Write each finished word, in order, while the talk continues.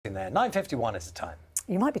in there. 9:51 is the time.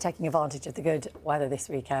 You might be taking advantage of the good weather this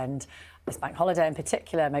weekend, this bank holiday in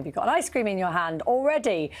particular. Maybe you've got an ice cream in your hand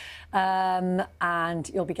already and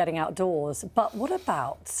you'll be getting outdoors. But what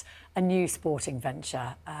about a new sporting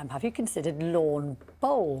venture? Have you considered lawn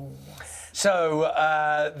bowls? So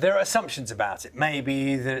there are assumptions about it.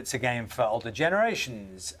 Maybe that it's a game for older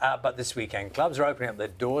generations. But this weekend, clubs are opening up their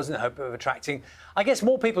doors in the hope of attracting, I guess,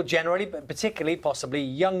 more people generally, but particularly possibly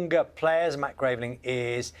younger players. Matt Graveling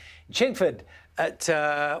is in Chingford at,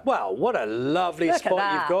 well, what a lovely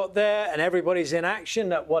spot you've got there. And everybody's in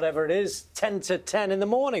action at whatever it is, 10 to 10 in the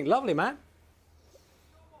morning. Lovely, Matt.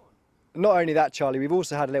 Not only that, Charlie, we've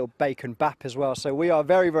also had a little bacon bap as well. So we are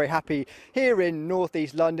very, very happy here in North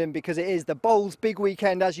East London because it is the bowls big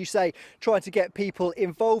weekend, as you say, trying to get people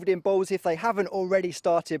involved in bowls if they haven't already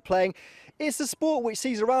started playing. It's a sport which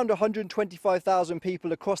sees around 125,000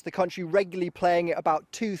 people across the country regularly playing at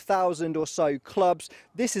about 2,000 or so clubs.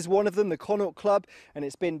 This is one of them, the Connaught Club, and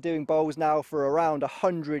it's been doing bowls now for around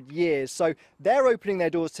 100 years. So they're opening their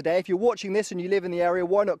doors today. If you're watching this and you live in the area,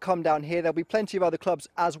 why not come down here? There'll be plenty of other clubs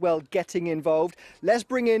as well getting involved. Let's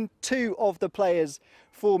bring in two of the players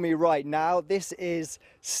for me right now. This is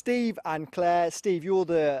Steve and Claire. Steve, you're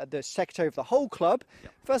the secretary of the whole club.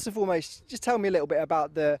 Yep. First and foremost, just tell me a little bit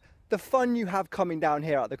about the fun you have coming down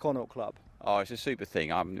here at the Connaught Club. Oh, it's a super thing.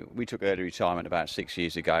 We took early retirement about 6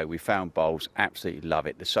 years ago. We found bowls, absolutely love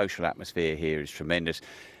it. The social atmosphere here is tremendous.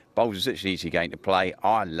 Bowls is such an easy game to play.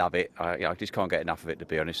 I love it. I just can't get enough of it, to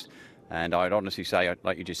be honest. And I'd honestly say,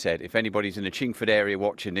 like you just said, if anybody's in the Chingford area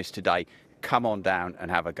watching this today, come on down and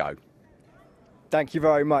have a go. Thank you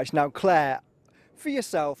very much. Now, Claire, for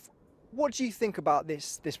yourself, what do you think about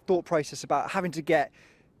this thought process about having to get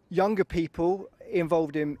younger people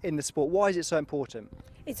involved in the sport? Why is it so important?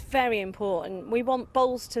 It's very important. We want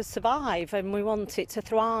bowls to survive and we want it to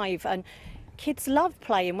thrive, and kids love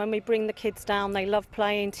playing. When we bring the kids down, they love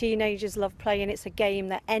playing. Teenagers love playing. It's a game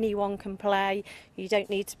that anyone can play. You don't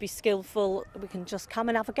need to be skillful. We can just come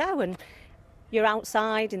and have a go, and you're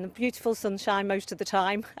outside in the beautiful sunshine most of the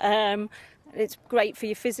time. It's great for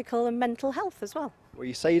your physical and mental health as well. Well,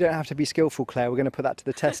 you say you don't have to be skillful, Claire. We're going to put that to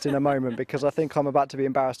the test in a moment because I think I'm about to be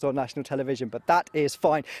embarrassed on national television, but that is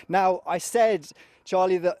fine. Now, I said,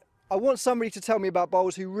 Charlie, that I want somebody to tell me about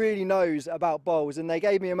bowls who really knows about bowls, and they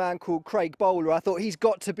gave me a man called Craig Bowler. I thought he's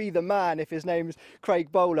got to be the man if his name's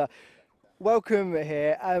Craig Bowler. Welcome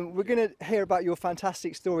here. We're going to hear about your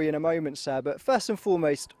fantastic story in a moment, sir, but first and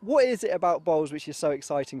foremost, what is it about bowls which is so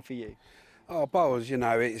exciting for you? Oh, bowls, you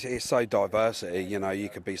know, it's so diversity. You know, you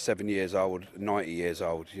could be 7 years old, 90 years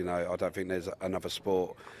old. You know, I don't think there's another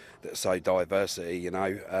sport that's so diversity, you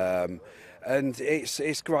know. And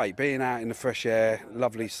it's great being out in the fresh air,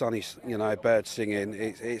 lovely sunny, you know, birds singing.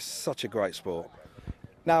 It's such a great sport.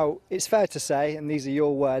 Now, it's fair to say, and these are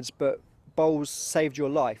your words, but bowls saved your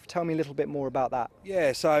life. Tell me a little bit more about that.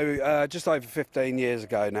 Yeah, so just over 15 years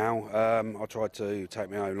ago now, I tried to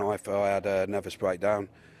take my own life. I had a nervous breakdown.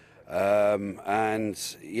 And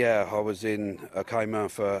yeah, I was in a coma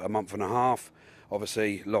for a month and a half.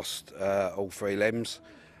 Obviously lost all three limbs.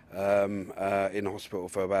 In hospital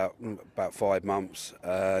for about 5 months,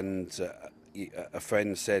 and a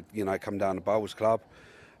friend said, you know, come down to Bowls Club,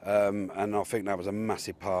 and I think that was a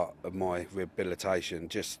massive part of my rehabilitation.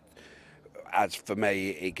 Just as for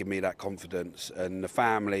me, it gave me that confidence, and the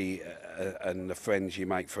family and the friends you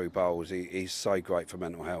make through bowls is so great for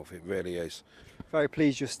mental health. It really is. Very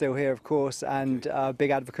pleased you're still here, of course, and a big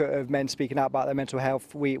advocate of men speaking out about their mental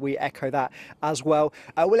health. We echo that as well.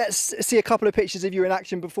 Well, let's see a couple of pictures of you in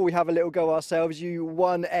action before we have a little go ourselves. You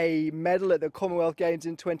won a medal at the Commonwealth Games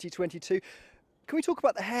in 2022. Can we talk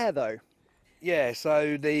about the hair, though? Yeah,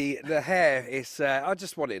 so the hair is. I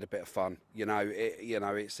just wanted a bit of fun. You know,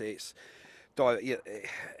 it's.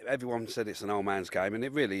 Everyone said it's an old man's game, and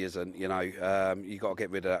it really isn't. You know, you got to get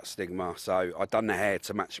rid of that stigma. So I've done the hair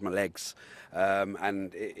to match my legs,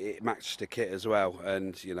 and it matched the kit as well.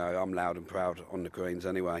 And you know, I'm loud and proud on the greens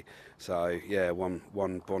anyway. So yeah, one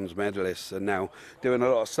bronze medalist, and now doing a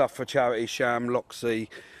lot of stuff for charity, Sham, Loxley,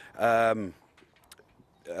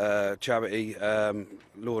 charity,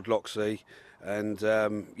 Lord Loxley. And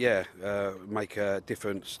make a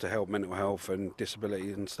difference to help mental health and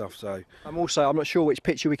disability and stuff. So I'm not sure which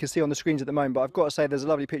picture we can see on the screens at the moment, but I've got to say there's a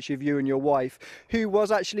lovely picture of you and your wife, who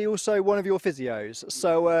was actually also one of your physios.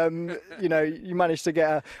 So you know, you managed to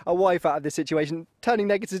get a wife out of this situation, turning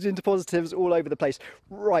negatives into positives all over the place.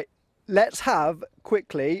 Right, let's have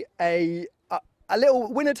quickly a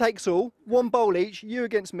little winner takes all, one bowl each, you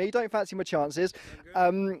against me. Don't fancy my chances.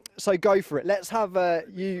 So go for it. Let's have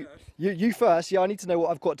you first. Yeah, I need to know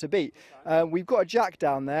what I've got to beat. We've got a jack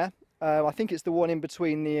down there. I think it's the one in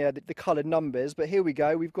between the coloured numbers, but here we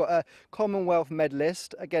go. We've got a Commonwealth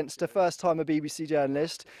medalist against a first-timer BBC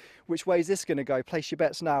journalist. Which way is this going to go? Place your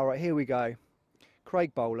bets now. Right, here we go.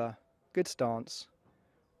 Craig Bowler, good stance.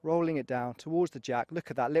 Rolling it down towards the jack. Look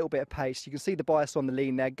at that little bit of pace. You can see the bias on the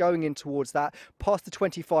lean there, going in towards that, past the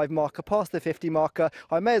 25 marker, past the 50 marker.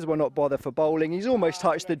 I may as well not bother for bowling. He's almost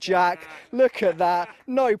touched the jack. Look at that,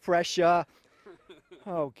 no pressure.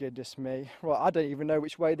 Oh, goodness me. Right, I don't even know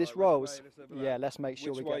which way this rolls. Yeah, let's make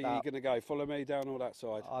sure we get that. Which way are you going to go? Follow me down or that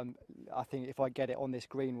side? I think if I get it on this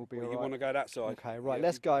green, we'll be all right. You want to go that side? Okay, right,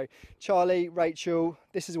 let's go. Charlie, Rachel,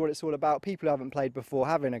 this is what it's all about. People who haven't played before,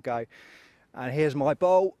 having a go. And here's my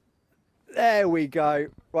bowl. There we go.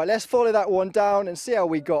 Right, let's follow that one down and see how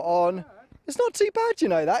we got on. It's not too bad, you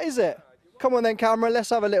know, that, is it? Come on then, camera, let's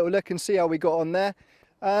have a little look and see how we got on there.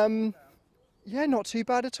 Yeah, not too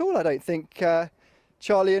bad at all, I don't think.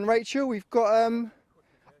 Charlie and Rachel, we've got. I'm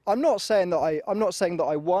not saying that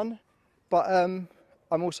I won, but I'm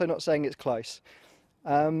also not saying it's close.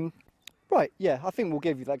 Right, yeah, I think we'll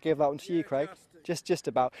give that one to you, Craig. Just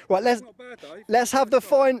about. Right, let's have the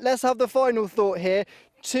final thought here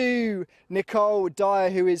to Nicole Dyer,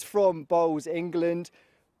 who is from Bowls, England.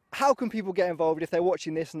 How can people get involved if they're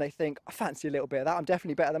watching this and they think, I fancy a little bit of that? I'm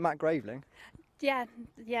definitely better than Matt Graveling. Yeah,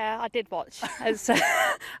 I did watch.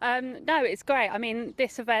 No, it's great. I mean,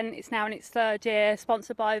 this event is now in its 3rd year,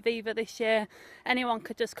 sponsored by Aviva this year. Anyone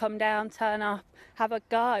could just come down, turn up, have a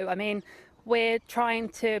go. I mean, we're trying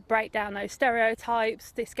to break down those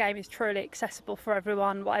stereotypes. This game is truly accessible for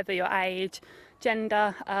everyone, whatever your age,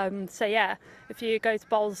 gender. So yeah, if you go to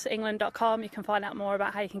bowlsengland.com, you can find out more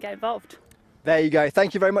about how you can get involved. There you go.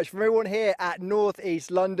 Thank you very much from everyone here at North East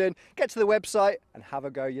London. Get to the website and have a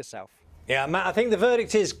go yourself. Yeah, Matt, I think the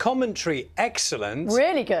verdict is commentary excellent.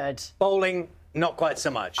 Really good. Bowling, not quite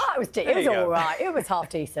so much. Oh, it was all right. It was half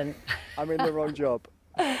decent. I'm in the wrong job.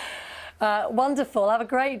 Wonderful. Have a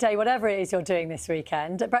great day, whatever it is you're doing this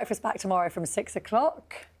weekend. Breakfast back tomorrow from 6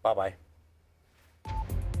 o'clock. Bye-bye.